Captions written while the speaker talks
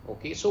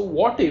Okay, so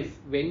what if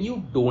when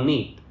you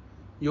donate,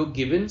 you're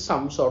given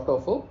some sort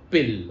of a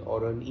pill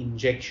or an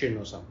injection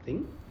or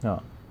something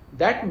Yeah.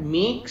 that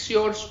makes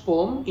your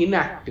sperm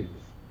inactive?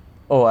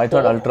 Oh, I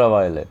thought For-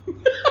 ultraviolet.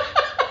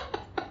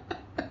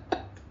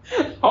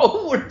 How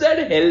would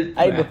that help,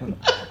 I man? don't know.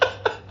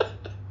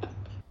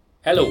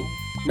 Hello,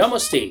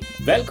 Namaste,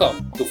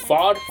 welcome to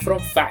Far From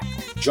Fact.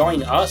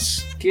 Join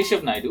us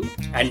Keshav Naidu,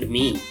 and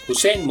me,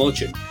 Hussein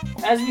Merchant.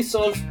 as we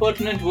solve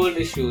pertinent world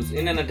issues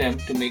in an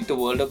attempt to make the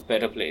world a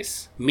better place.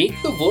 Make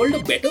the world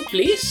a better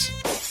place?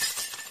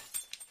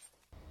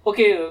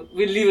 Okay,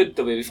 we'll leave it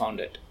the way we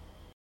found it.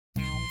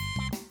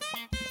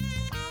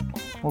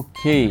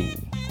 Okay.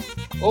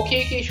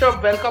 Okay, Keshav,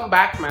 welcome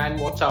back, man.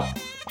 What's up?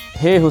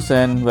 Hey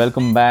Hussein,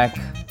 welcome back.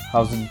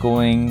 How's it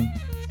going?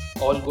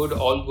 All good,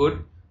 all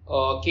good.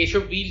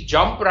 Keshav, we'll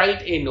jump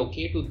right in,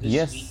 okay, to this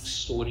Yes. week's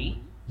story.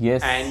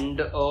 Yes.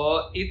 And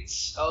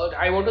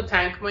I want to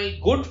thank my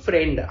good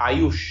friend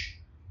Ayush,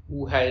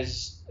 who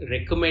has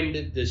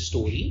recommended this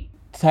story.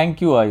 Thank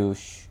you,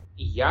 Ayush.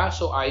 Yeah,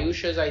 so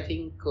Ayush has, I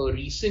think,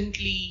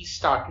 recently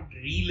started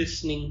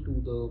re-listening to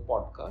the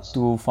podcast.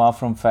 To Far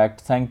From Fact.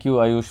 Thank you,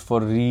 Ayush,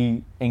 for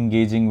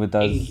re-engaging with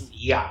us.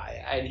 Yeah,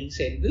 and he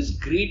said this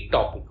great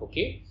topic,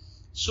 okay?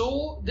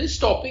 So, this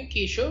topic,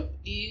 Keshav,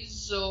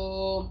 is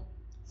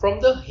from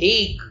The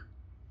Hague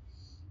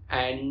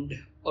and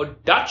a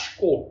Dutch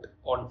court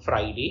on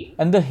Friday.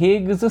 And The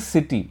Hague is a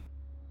city.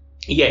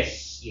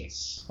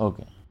 Yes.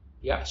 Okay.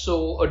 Yeah,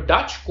 so a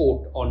Dutch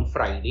court on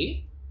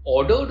Friday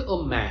ordered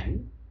a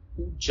man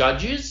who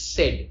judges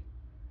said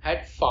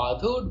had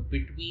fathered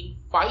between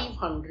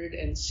 500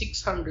 and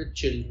 600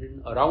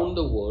 children around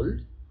the world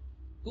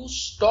to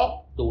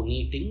stop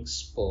donating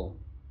sperm.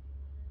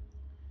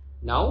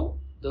 Now,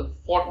 the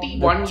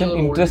 41-year-old That's an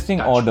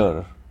interesting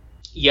order.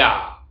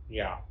 Yeah.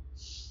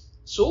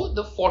 So,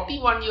 the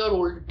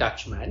 41-year-old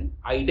Dutchman,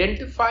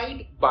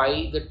 identified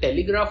by the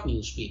Telegraph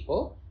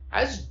newspaper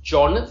as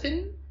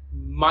Jonathan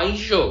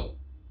Meijer,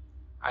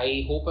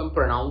 I hope I'm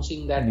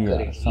pronouncing that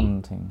correctly.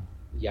 Something.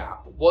 Yeah,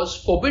 was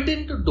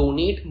forbidden to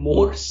donate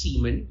more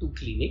semen to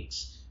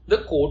clinics, the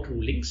court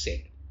ruling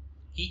said.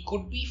 He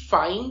could be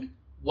fined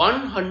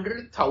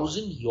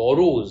 100,000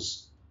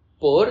 euros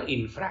per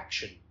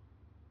infraction.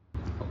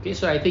 Okay,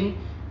 so I think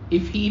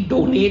if he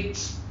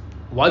donates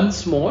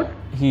once more,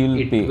 He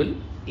will pay.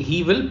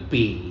 He will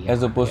pay.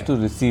 As opposed to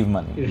receive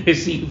money.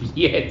 Receive,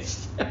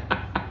 yes.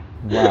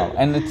 Wow.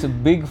 And it's a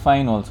big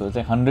fine also. It's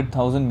like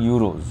 100,000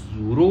 euros.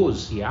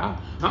 Euros, yeah.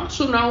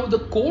 So now the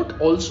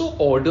court also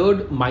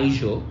ordered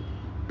Meijer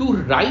to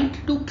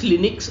write to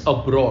clinics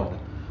abroad,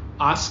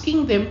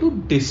 asking them to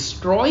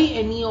destroy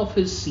any of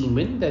his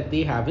semen that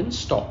they have in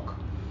stock,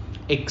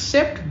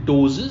 except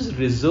doses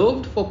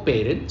reserved for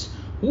parents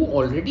who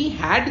already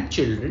had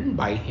children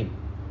by him.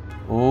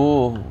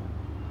 Oh.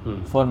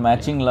 For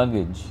matching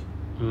luggage.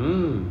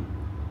 Hmm.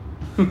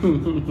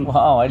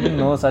 Wow, I didn't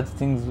know such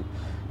things.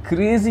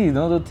 Crazy,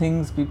 the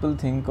things people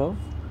think of.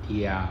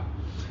 Yeah.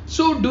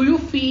 So, do you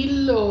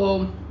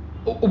feel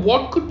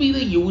what could be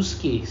the use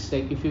case?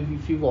 Like, if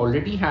you've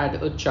already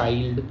had a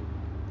child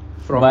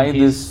from By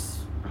his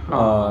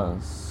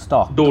this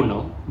stock.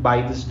 donor,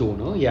 by this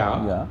donor,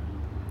 yeah. Yeah.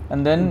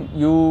 And then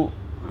you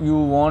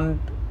want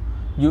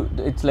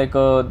it's like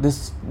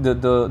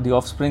the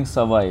offspring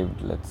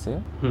survived, let's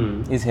say,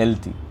 is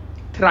healthy,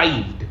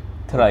 Thrived.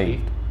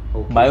 thrived.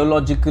 Okay.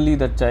 Biologically,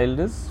 the child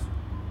is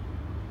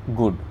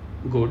good.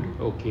 Good.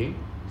 Okay.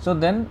 So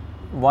then,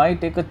 why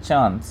take a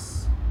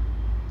chance?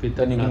 With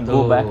Then you can another-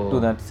 go back to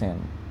that same.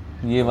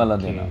 Ye wala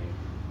dena.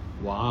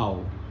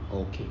 Wow.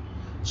 Okay.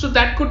 So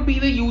that could be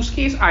the use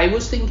case. I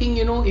was thinking,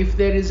 if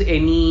there is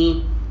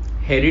any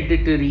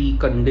hereditary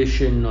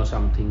condition or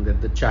something that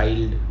the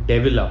child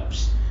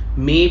develops,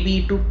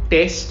 maybe to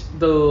test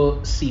the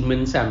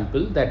semen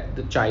sample that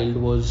the child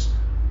was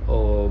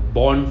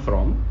born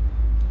from,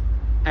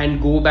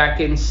 and go back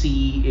and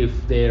see if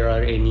there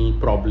are any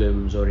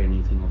problems or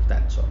anything of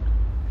that sort.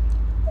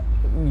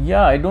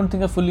 Yeah, I don't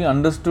think I fully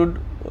understood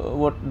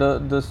what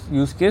the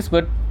use case,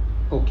 but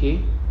Okay.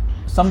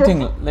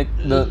 something From- like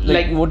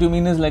like- what you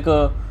mean is like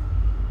a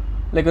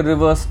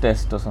reverse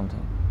test or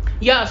something.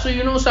 Yeah, so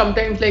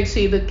sometimes, like,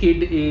 say the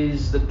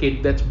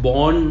kid that's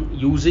born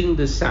using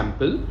this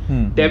sample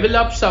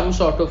develops some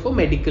sort of a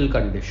medical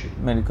condition.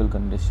 Medical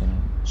condition.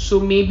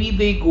 So maybe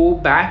they go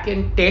back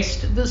and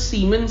test the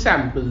semen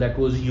sample that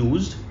was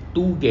used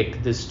to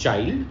get this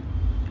child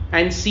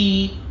and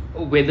see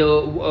whether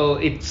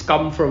it's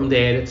come from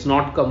there, it's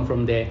not come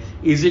from there.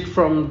 Is it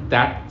from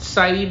that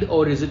side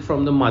or is it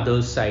from the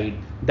mother's side?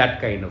 That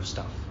kind of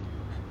stuff.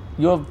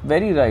 You're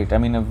very right. I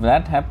mean, if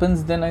that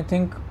happens, then I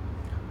think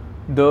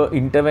the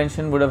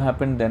intervention would have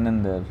happened then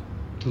and there.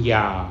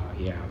 Yeah,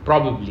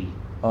 probably.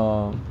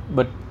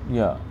 But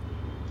yeah.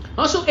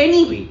 So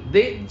anyway,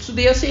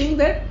 they are saying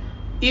that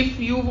if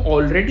you've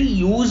already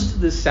used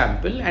this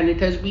sample and it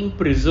has been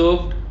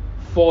preserved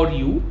for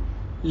you,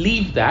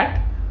 leave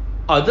that.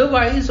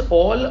 Otherwise,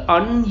 all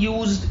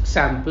unused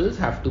samples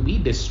have to be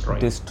destroyed.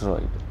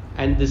 Destroyed.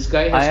 And this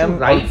guy I has to am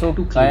write also.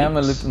 to clinics. I am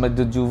a little. But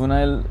the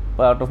juvenile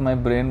part of my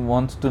brain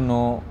wants to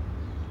know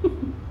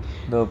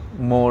the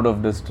mode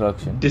of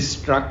destruction.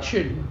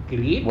 Destruction.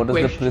 Great What is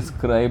question. the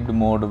prescribed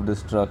mode of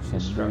destruction?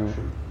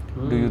 Destruction.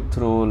 Do you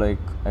throw,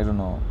 like, I don't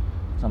know,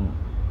 some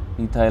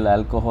ethyl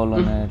alcohol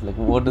on it? Like,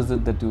 what is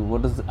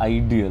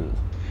ideal?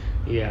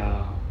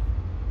 Yeah.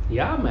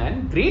 Yeah,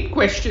 man. Great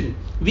question.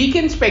 We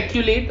can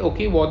speculate,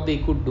 okay, what they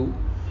could do.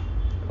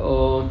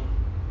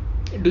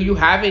 Do you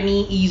have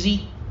any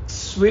easy,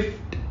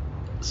 swift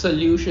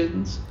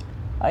solutions?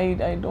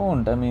 I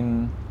don't. I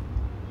mean,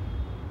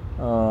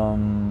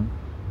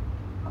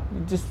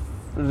 you just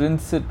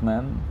rinse it,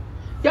 man.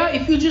 Yeah,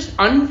 if you just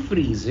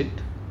unfreeze it,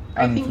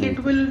 I think Unfreeze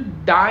it will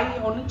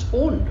die on its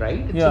own,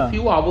 right? It's Yeah. a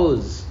few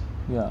hours.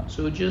 Yeah.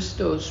 So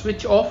just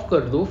switch off kar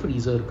do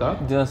freezer ka.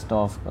 Just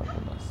off kar do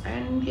bas.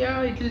 And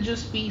yeah, it'll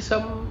just be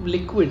some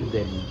liquid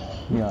then.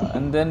 Yeah,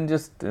 and then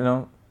just,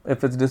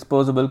 if it's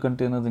disposable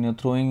container, then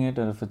you're throwing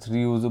it, and if it's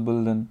reusable,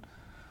 then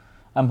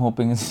I'm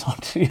hoping it's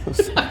not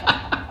reusable.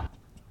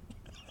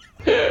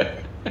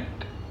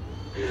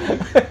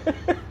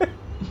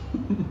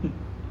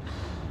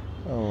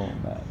 Oh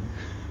man.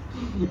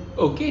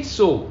 Okay,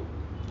 so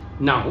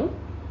now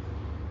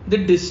the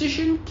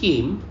decision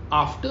came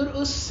after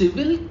a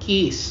civil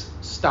case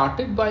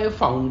started by a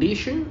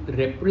foundation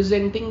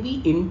representing the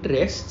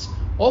interests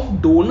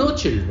of donor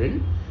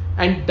children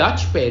and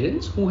Dutch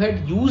parents who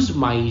had used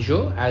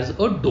Meijer as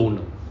a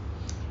donor.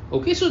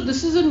 Okay, so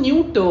this is a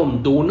new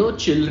term, donor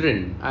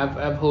children.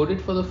 I've heard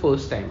it for the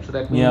first time. So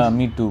that means Yeah,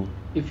 me too.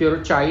 if you're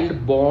a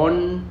child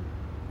born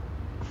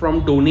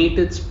from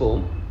donated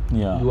sperm,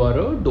 Yeah. you are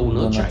a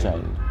donor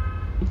child.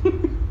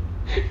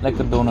 Like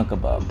a doner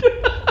kebab.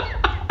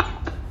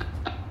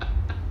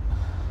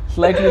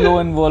 Slightly low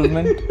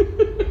involvement,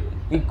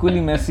 equally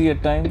messy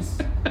at times.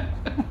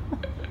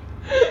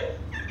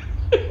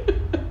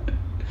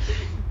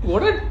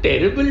 What a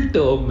terrible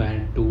term,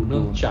 man.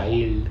 Donor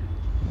child.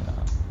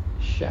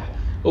 Yeah.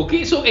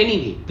 Okay, so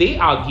anyway, they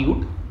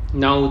argued.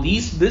 Now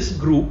this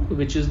group,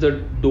 which is the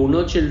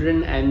donor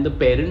children and the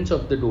parents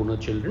of the donor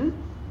children,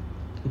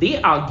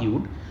 they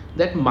argued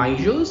that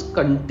Meijer's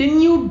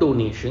continued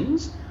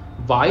donations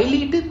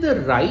violated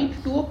the right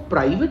to a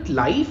private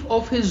life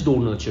of his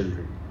donor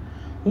children,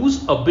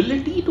 whose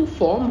ability to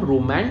form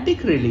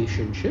romantic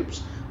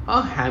relationships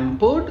are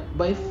hampered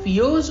by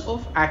fears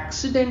of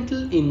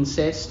accidental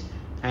incest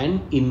and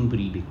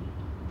inbreeding.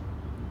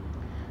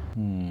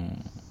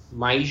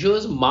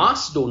 Meijer's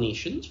mass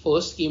donations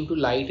first came to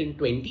light in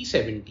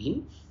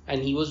 2017,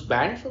 and he was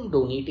banned from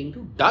donating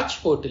to Dutch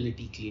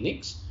fertility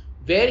clinics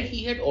where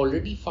he had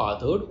already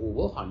fathered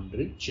over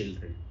 100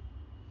 children.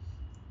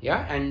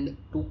 Yeah, and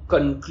to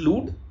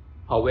conclude,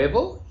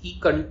 however, he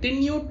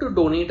continued to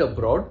donate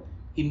abroad,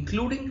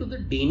 including to the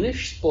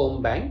Danish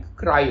sperm bank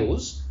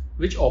Cryos,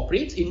 which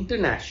operates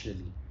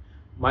internationally.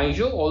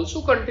 Meijer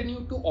also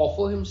continued to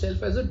offer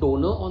himself as a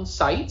donor on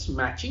sites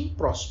matching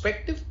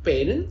prospective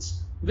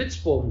parents with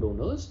sperm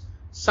donors,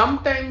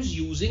 sometimes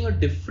using a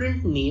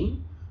different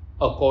name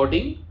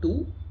according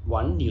to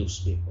one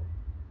newspaper.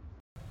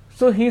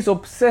 So he's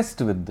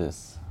obsessed with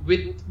this.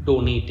 With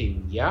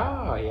donating,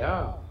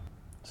 yeah.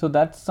 So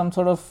that's some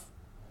sort of,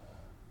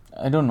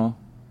 I don't know,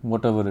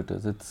 whatever it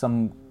is. It's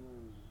some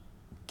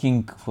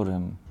kink for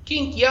him.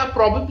 Kink, yeah,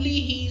 probably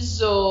he's,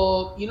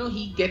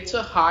 he gets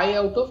a high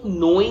out of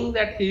knowing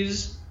that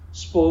his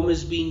sperm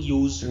is being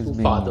used to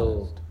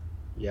father,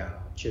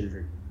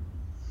 children.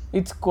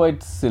 It's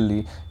quite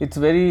silly. It's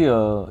very,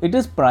 it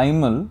is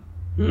primal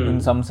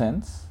in some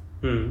sense.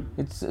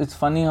 It's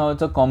funny how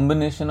it's a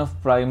combination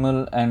of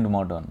primal and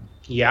modern.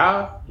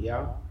 Yeah.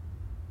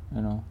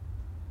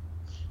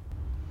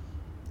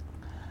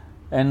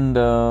 And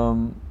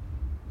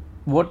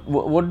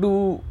what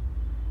do,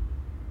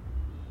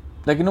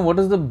 like, what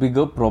is the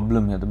bigger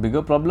problem here? The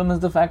bigger problem is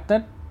the fact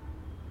that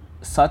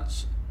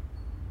such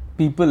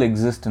people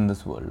exist in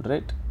this world,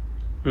 right?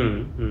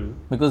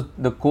 Because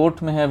the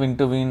court may have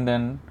intervened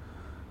and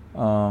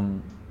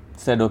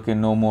said, okay,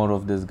 no more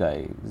of this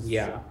guy.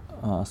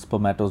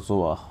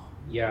 Spermatozoa.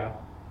 Yeah.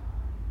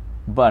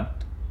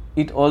 But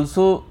it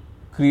also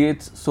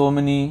creates so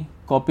many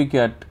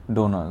copycat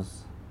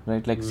donors,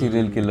 right? Like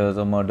serial killers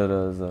or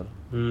murderers, or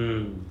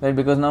right?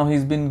 Because now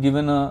he's been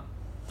given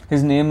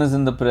his name is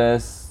in the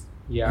press.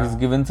 Yeah. He's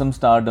given some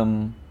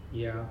stardom.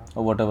 Yeah.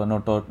 Or whatever,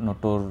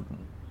 notor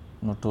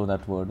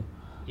that word.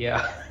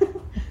 Yeah.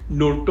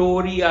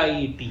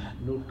 Notoriety.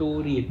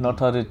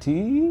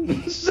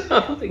 Notoriety.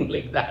 Something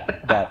like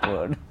that. That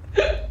word.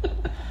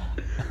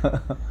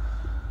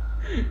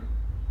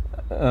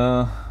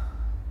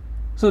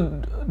 So,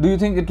 do you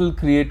think it will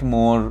create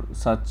more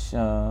such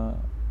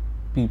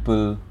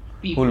people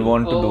who will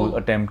want to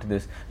attempt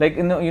this? Like,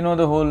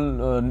 the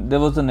whole, there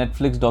was a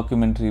Netflix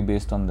documentary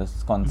based on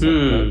this concept,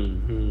 right?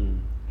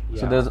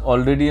 So, there's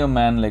already a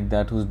man like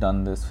that who's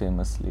done this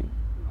famously.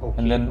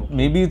 And then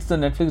maybe it's the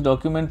Netflix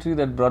documentary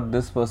that brought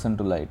this person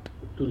to light.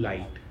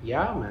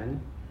 Yeah,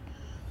 man.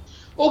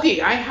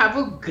 Okay, I have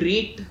a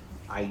great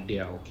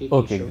idea. Okay,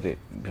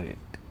 great.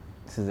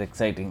 This is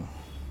exciting.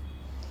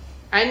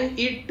 And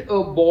it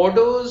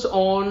borders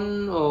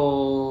on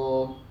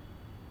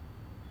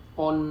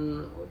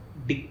on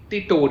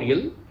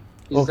dictatorial.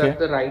 Is Okay. that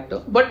the right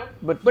term?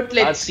 But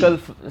let's see.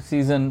 आजकल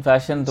season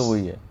fashion तो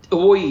वही है.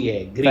 वही है,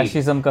 great.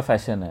 Fascism का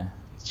fashion है.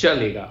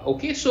 Chalega.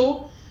 Okay, so,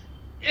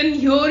 and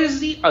here is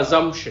the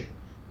assumption.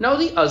 Now,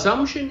 the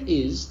assumption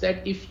is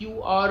that if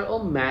you are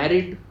a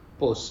married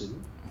person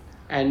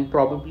and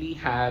probably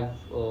have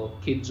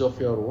kids of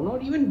your own, or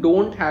even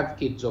don't have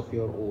kids of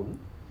your own,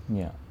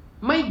 Yeah.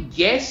 my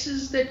guess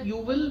is that you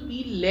will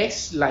be less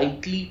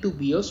likely to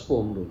be a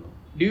sperm donor.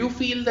 Do you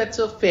feel that's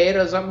a fair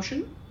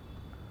assumption?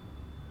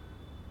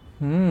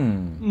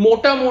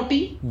 Mota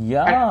moti?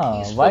 Yeah. At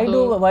least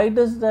for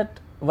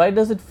Why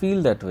does it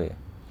feel that way?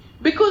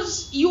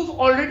 Because you've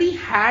already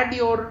had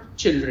your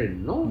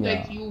children, no? Yeah.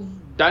 Like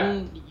you've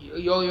done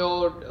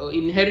your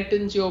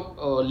inheritance, your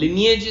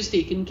lineage is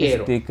taken care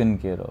It's of. taken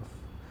care of.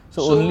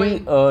 So So only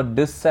when- a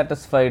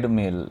dissatisfied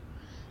male.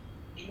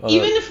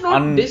 Even if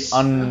not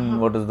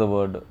what is the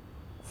word?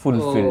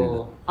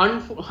 Fulfilled.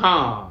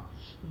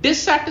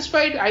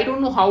 Dissatisfied, I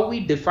don't know how we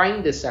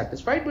define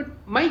dissatisfied, but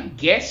my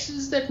guess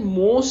is that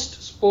most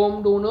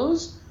sperm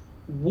donors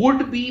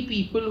would be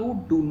people who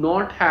do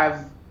not have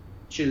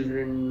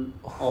children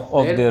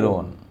of their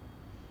own.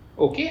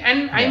 Okay,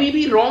 and I may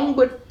be wrong,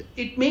 but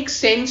it makes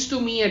sense to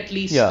me at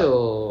least. Yeah.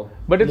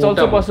 But it's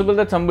also mota-moti. possible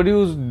that somebody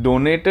who's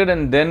donated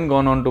and then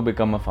gone on to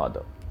become a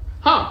father.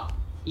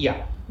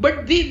 Yeah.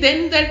 But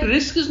then that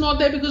risk is not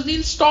there because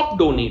they'll stop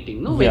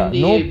donating, no? Yeah.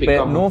 When they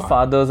become No a father.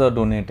 fathers are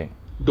donating.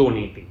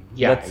 Donating.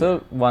 Yeah. That's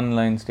a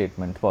one-line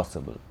statement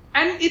possible.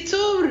 And it's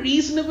a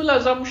reasonable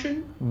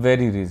assumption.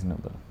 Very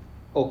reasonable.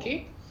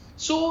 Okay.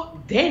 So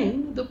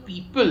then the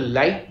people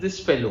like this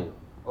fellow,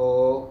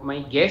 my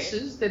guess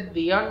is that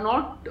they are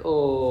not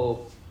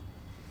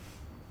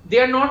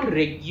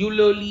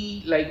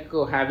regularly like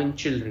having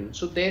children.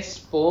 So their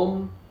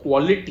sperm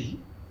quality,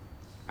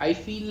 I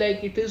feel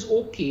like it is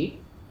okay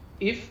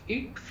if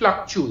it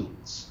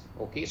fluctuates.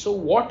 Okay. So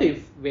what if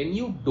when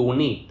you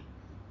donate,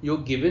 you're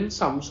given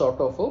some sort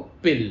of a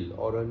pill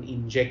or an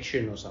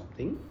injection or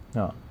something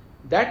Yeah.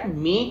 that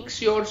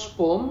makes your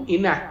sperm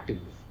inactive?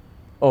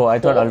 Oh, I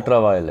thought Oh.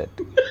 ultraviolet.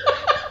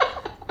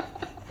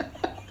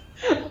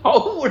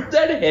 How would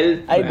that help?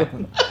 I man? don't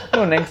know.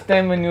 No, next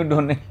time when you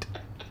donate,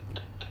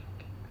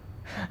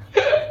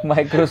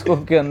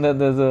 microscope के अंदर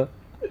there's a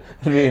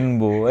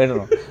rainbow. I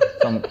don't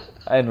know.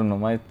 I don't know.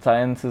 My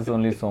science is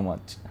only so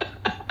much.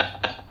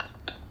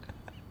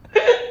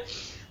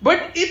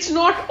 But it's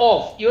not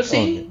off. You're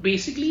saying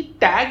basically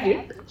tag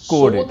it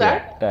Code so it,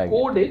 that yeah, tag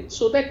code it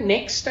so that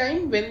next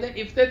time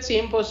if that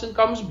same person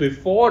comes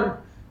before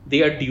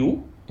they are due,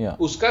 Yeah.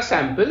 उसका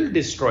sample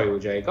destroy हो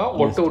जाएगा,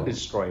 auto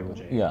destroy हो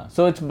जाएगा. Yeah.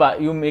 So it's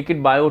you make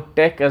it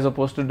biotech as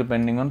opposed to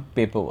depending on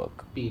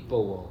paperwork.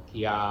 Paperwork,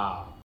 yeah.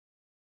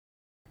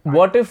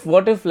 What if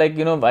like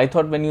I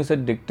thought when you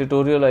said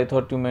dictatorial, I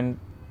thought you meant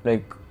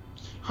like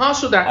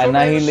So that's what I was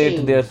annihilate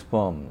saying. their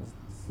sperms.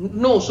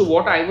 No, so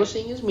what I was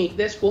saying is make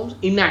their sperms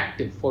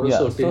inactive for a Yeah.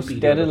 certain So period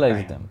sterilize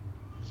of time.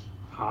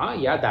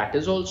 them. Yeah, that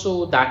is also,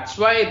 that's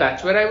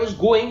where I was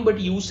going, but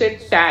you said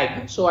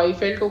tag, so I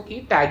felt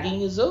okay,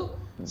 tagging is a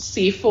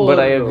safer. But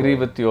I agree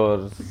with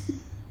yours.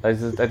 I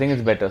think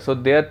it's better. So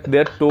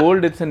they're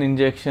told it's an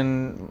injection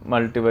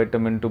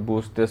multivitamin to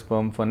boost their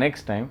sperm for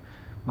next time,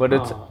 but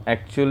it's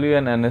actually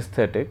an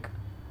anesthetic,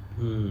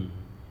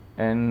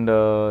 and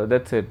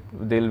that's it.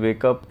 They'll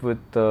wake up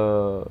with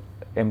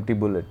empty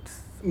bullets.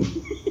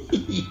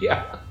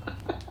 Yeah,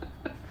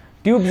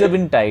 Tubes have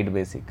been tied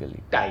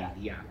basically. tied,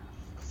 yeah.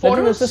 I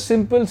think it's a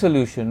simple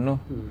solution, no?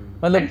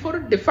 And for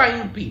a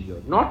defined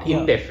period, not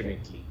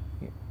indefinitely.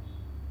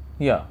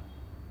 Yeah.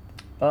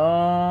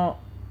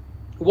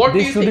 What do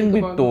They you shouldn't think be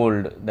about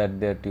told that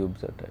their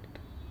tubes are tied.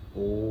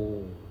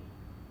 Oh.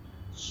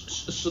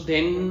 So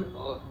then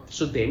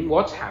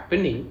what's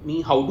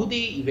happening? How do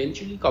they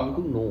eventually come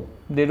to know?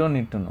 They don't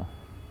need to know.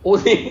 Oh,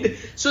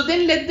 so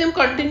then let them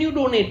continue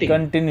donating.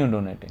 Continue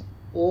donating.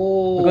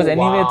 Oh, Because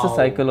anyway, it's a wow.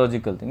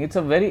 psychological thing. It's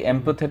a very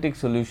empathetic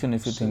solution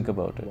if you think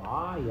about it.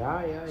 Wow,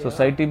 yeah.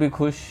 Society bhi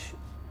khush,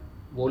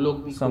 वो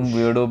लोग भी some खुश.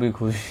 weirdo bhi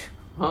khush.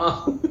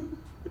 हाँ.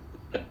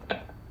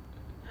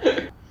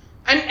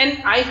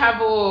 And I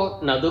have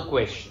another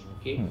question.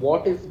 Okay,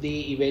 what if they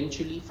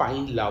eventually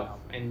find love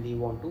and they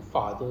want to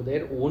father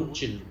their own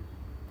children,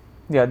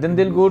 Yeah, then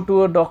they'll go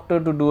to a doctor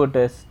to do a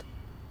test.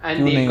 and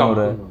क्यों they नहीं come हो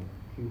रहा to है?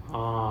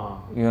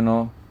 know? You know,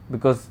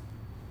 because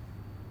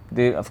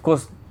they, of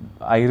course,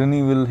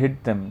 irony will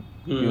hit them.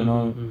 You know,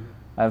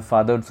 I've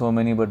fathered so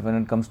many, but when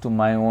it comes to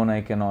my own,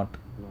 I cannot.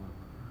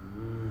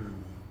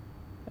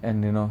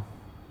 And you know,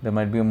 there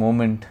might be a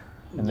moment,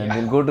 and then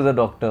they'll go to the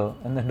doctor,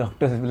 and the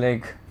doctor will be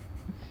like,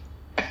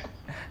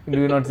 "Do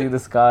you not see the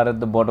scar at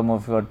the bottom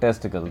of your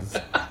testicles?"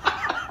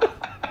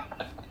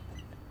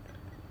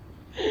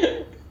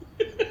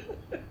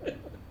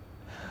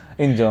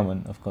 In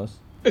German, of course.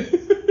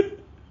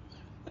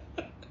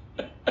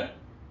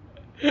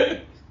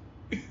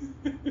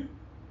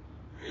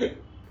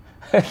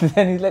 And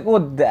then he's like, "Oh,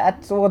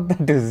 that's what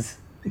that is."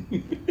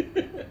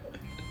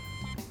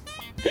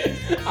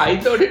 I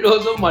thought it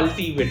was a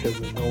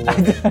multivitamin. I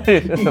thought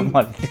it was a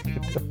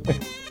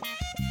multivitamin.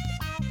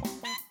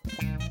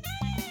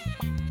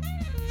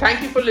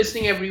 thank you for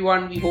listening,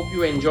 everyone. We hope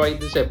you enjoyed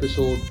this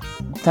episode.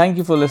 Thank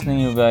you for listening,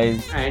 you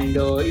guys. And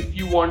if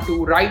you want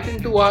to write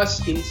into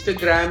us,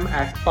 Instagram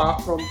at Far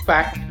From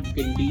Fact, you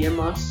can DM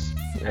us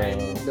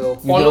and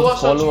follow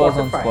us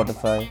on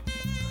Spotify.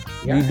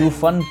 Yeah. We do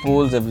fun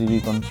polls every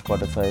week on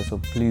Spotify, so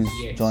please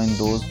join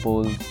those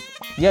polls.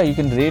 Yeah, you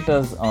can rate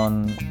us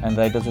and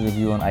write us a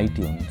review on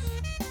iTunes.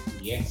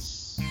 Yes.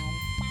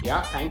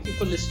 Yeah, thank you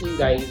for listening,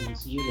 guys. And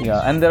see you next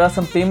time. And there are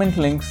some payment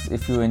links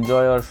if you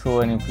enjoy our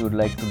show and if you would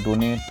like to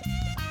donate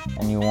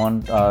and you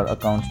want our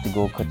accounts to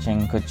go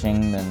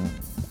ka-ching, then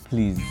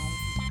please.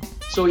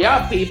 So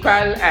yeah,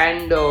 PayPal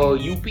and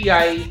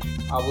UPI,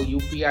 our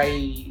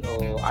UPI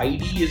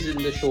ID is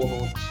in the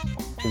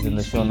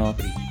show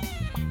notes.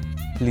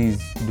 Please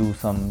do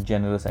some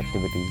generous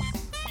activities.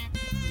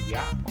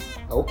 Yeah.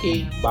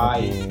 Okay.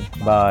 Bye.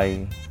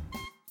 Bye.